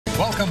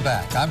Welcome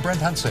back. I'm Brent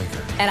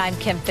Hunsaker. And I'm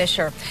Kim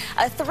Fisher.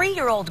 A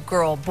 3-year-old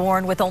girl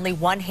born with only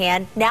one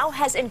hand now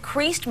has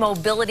increased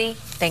mobility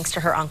thanks to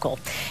her uncle.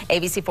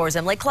 ABC4's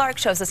Emily Clark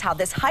shows us how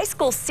this high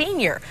school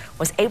senior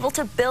was able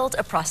to build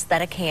a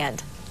prosthetic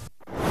hand.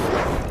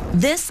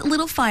 This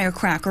little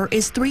firecracker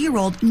is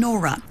 3-year-old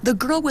Nora. The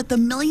girl with the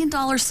 $1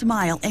 million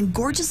smile and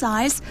gorgeous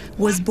eyes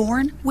was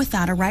born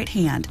without a right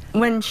hand.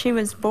 When she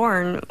was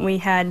born, we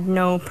had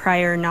no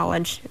prior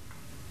knowledge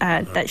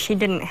that she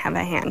didn't have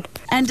a hand.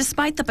 And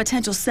despite the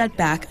potential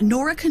setback,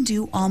 Nora can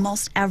do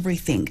almost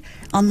everything.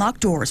 Unlock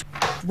doors,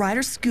 ride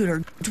her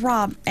scooter,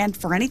 draw, and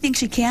for anything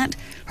she can't,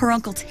 her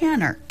Uncle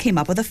Tanner came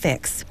up with a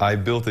fix. I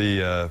built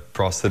a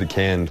prosthetic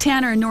hand.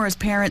 Tanner and Nora's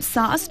parents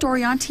saw a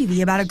story on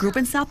TV about a group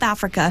in South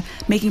Africa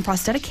making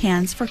prosthetic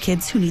hands for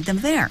kids who need them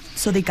there.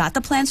 So they got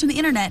the plans from the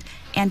internet,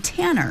 and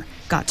Tanner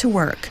got to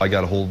work. I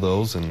got a hold of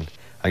those, and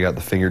I got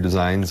the finger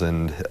designs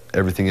and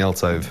everything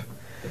else I've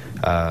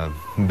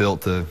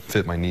built to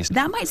fit my niece.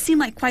 That might seem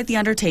like quite the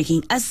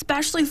undertaking,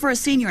 especially for a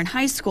senior in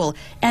high school.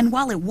 And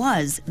while it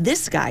was,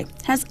 this guy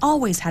has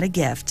always had a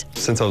gift.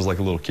 Since I was like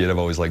a little kid, I've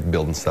always liked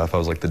building stuff. I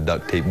was like the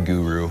duct tape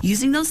guru.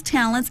 Using those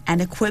talents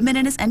and equipment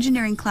in his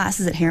engineering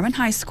classes at Harriman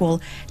High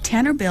School,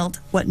 Tanner built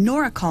what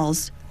Nora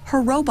calls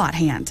her robot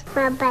hand.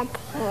 Robot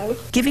hand.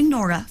 Giving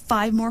Nora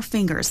 5 more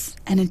fingers,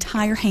 an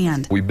entire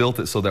hand. We built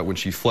it so that when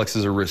she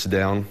flexes her wrist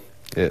down,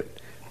 it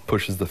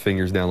pushes the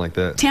fingers down like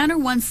that. Tanner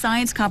won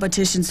science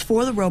competitions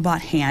for the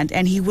robot hand,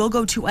 and he will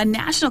go to a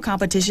national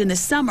competition this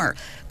summer.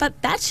 But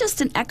that's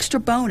just an extra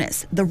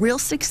bonus. The real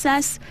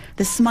success,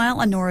 the smile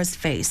on Nora's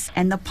face,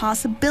 and the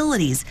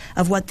possibilities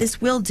of what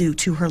this will do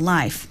to her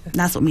life.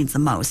 That's what means the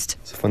most.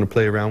 It's fun to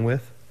play around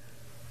with.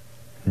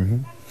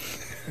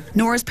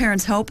 Nora's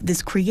parents hope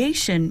this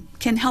creation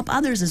can help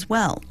others as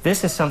well.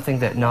 This is something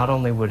that not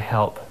only would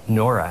help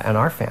Nora and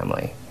our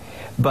family,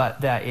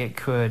 but that it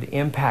could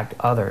impact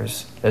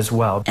others as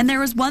well. And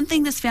there is one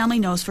thing this family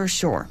knows for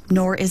sure.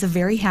 Nora is a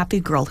very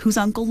happy girl whose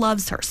uncle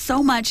loves her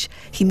so much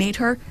he made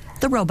her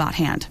the robot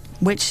hand,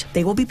 which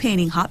they will be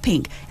painting hot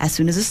pink as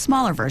soon as a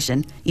smaller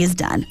version is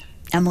done.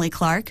 Emily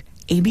Clark,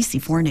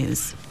 ABC4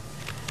 News.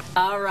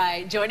 All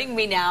right, joining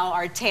me now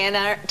are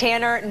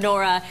Tanner,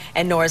 Nora,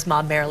 and Nora's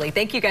mom, Marilee.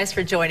 Thank you guys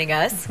for joining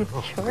us.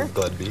 Sure.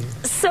 Glad to be here.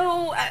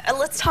 So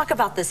let's talk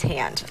about this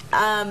hand.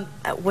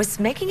 Was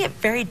making it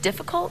very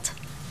difficult?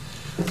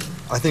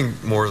 I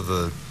think more of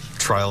the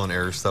trial and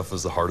error stuff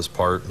was the hardest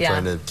part. Yeah.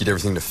 Trying to get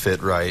everything to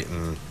fit right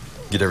and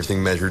get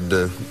everything measured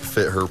to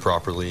fit her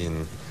properly,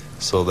 and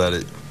so that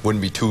it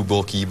wouldn't be too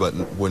bulky but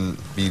wouldn't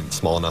be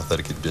small enough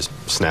that it could just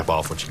snap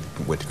off when she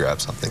went to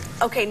grab something.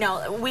 Okay,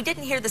 now we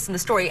didn't hear this in the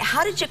story.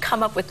 How did you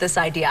come up with this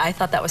idea? I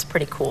thought that was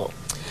pretty cool.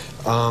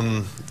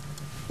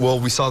 Well,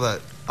 we saw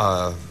that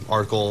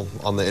article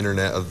on the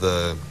internet of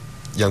the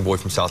young boy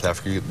from South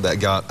Africa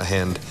that got a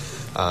hand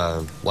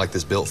like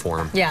this built for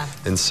him. Yeah.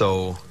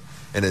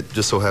 And it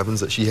just so happens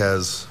that she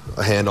has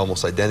a hand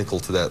almost identical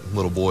to that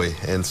little boy,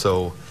 and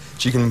so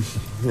she can,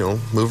 you know,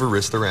 move her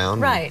wrist around.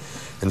 Right.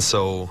 And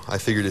so I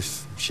figured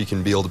if she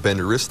can be able to bend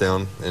her wrist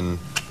down and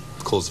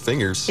close the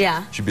fingers,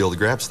 yeah, she'd be able to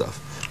grab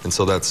stuff. And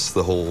so that's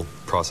the whole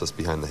process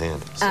behind the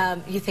hand.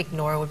 So. You think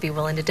Nora would be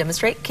willing to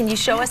demonstrate? Can you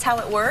show us how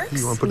it works?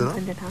 You want to put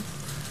it on?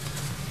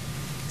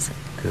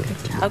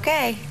 Good.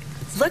 Okay.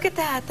 Look at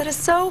that. That is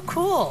so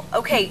cool.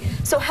 Okay,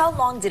 so how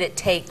long did it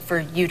take for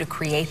you to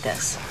create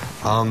this?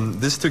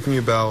 This took me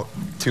about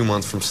 2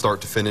 months from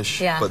start to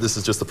finish, yeah, but this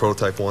is just the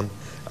prototype one.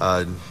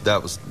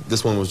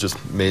 This one was just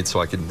made so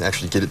I could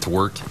actually get it to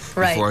work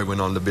before I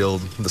went on to build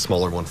the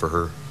smaller one for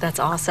her. That's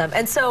awesome.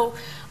 And so,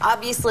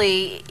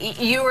 obviously,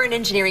 you were an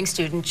engineering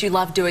student. You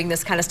love doing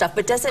this kind of stuff,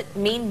 but does it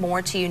mean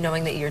more to you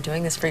knowing that you're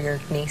doing this for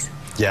your niece?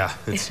 Yeah,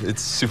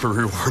 it's super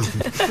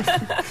rewarding.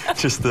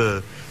 Just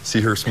to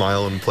see her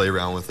smile and play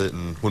around with it.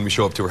 And when we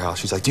show up to her house,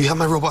 she's like, "Do you have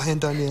my robot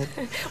hand done yet?"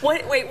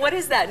 Wait, what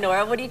is that,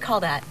 Nora? What do you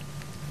call that?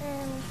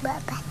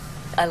 Robot.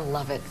 I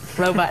love it.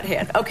 Robot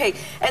hand. Okay,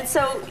 and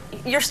so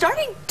you're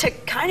starting to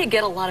kind of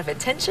get a lot of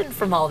attention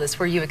from all this.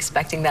 Were you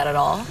expecting that at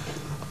all?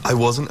 I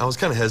wasn't. I was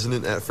kind of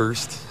hesitant at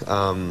first.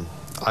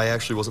 I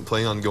actually wasn't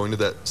planning on going to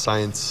that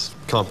science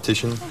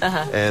competition,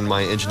 and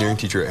my engineering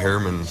teacher at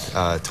Harriman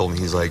told me,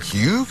 he's like,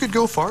 "You could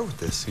go far with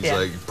this." He's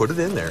like, "Put it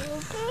in there."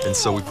 And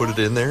so we put it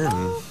in there,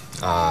 and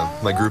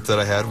my group that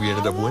I had, we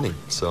ended up winning.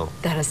 So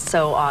that is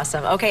so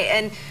awesome. Okay,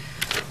 and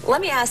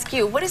let me ask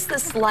you, what is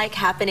this like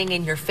happening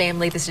in your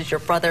family? This is your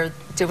brother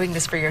doing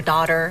this for your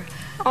daughter.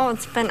 Oh,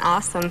 it's been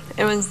awesome.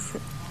 It was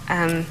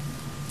a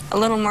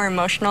little more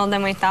emotional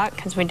than we thought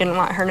because we didn't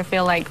want her to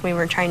feel like we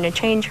were trying to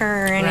change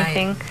her or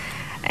anything. Right.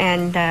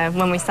 And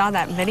when we saw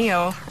that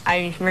video,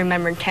 I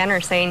remembered Tanner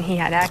saying he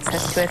had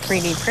access to a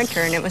 3D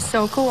printer, and it was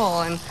so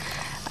cool.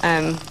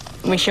 And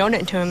we showed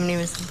it to him, and he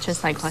was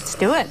just like, "Let's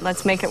do it.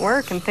 Let's make it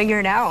work and figure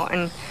it out."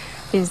 And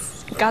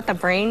he's got the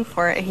brain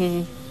for it.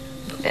 He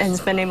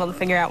has been able to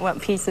figure out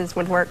what pieces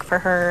would work for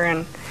her,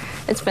 and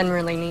it's been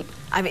really neat.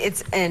 I mean,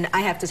 and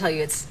I have to tell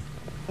you, it's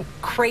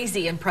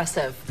crazy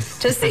impressive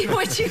to see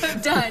what you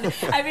have done.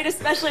 I mean,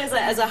 especially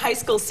as a high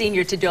school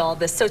senior to do all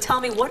this. So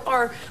tell me, what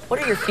are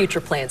your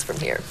future plans from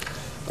here?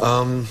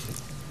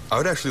 I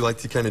would actually like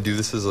to kind of do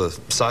this as a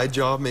side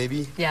job,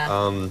 maybe.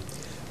 Yeah.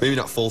 Maybe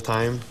not full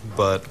time,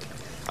 but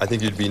I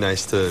think it'd be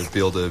nice to be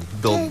able to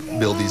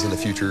build these in the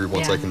future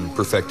once I can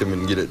perfect them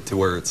and get it to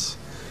where it's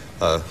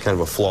kind of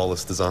a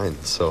flawless design.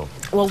 So.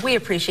 Well, we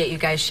appreciate you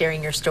guys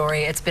sharing your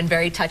story. It's been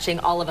very touching.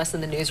 All of us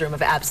in the newsroom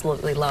have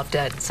absolutely loved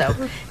it. So,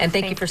 and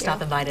thank you for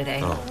stopping by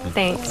today. Oh,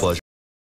 Thanks. Pleasure.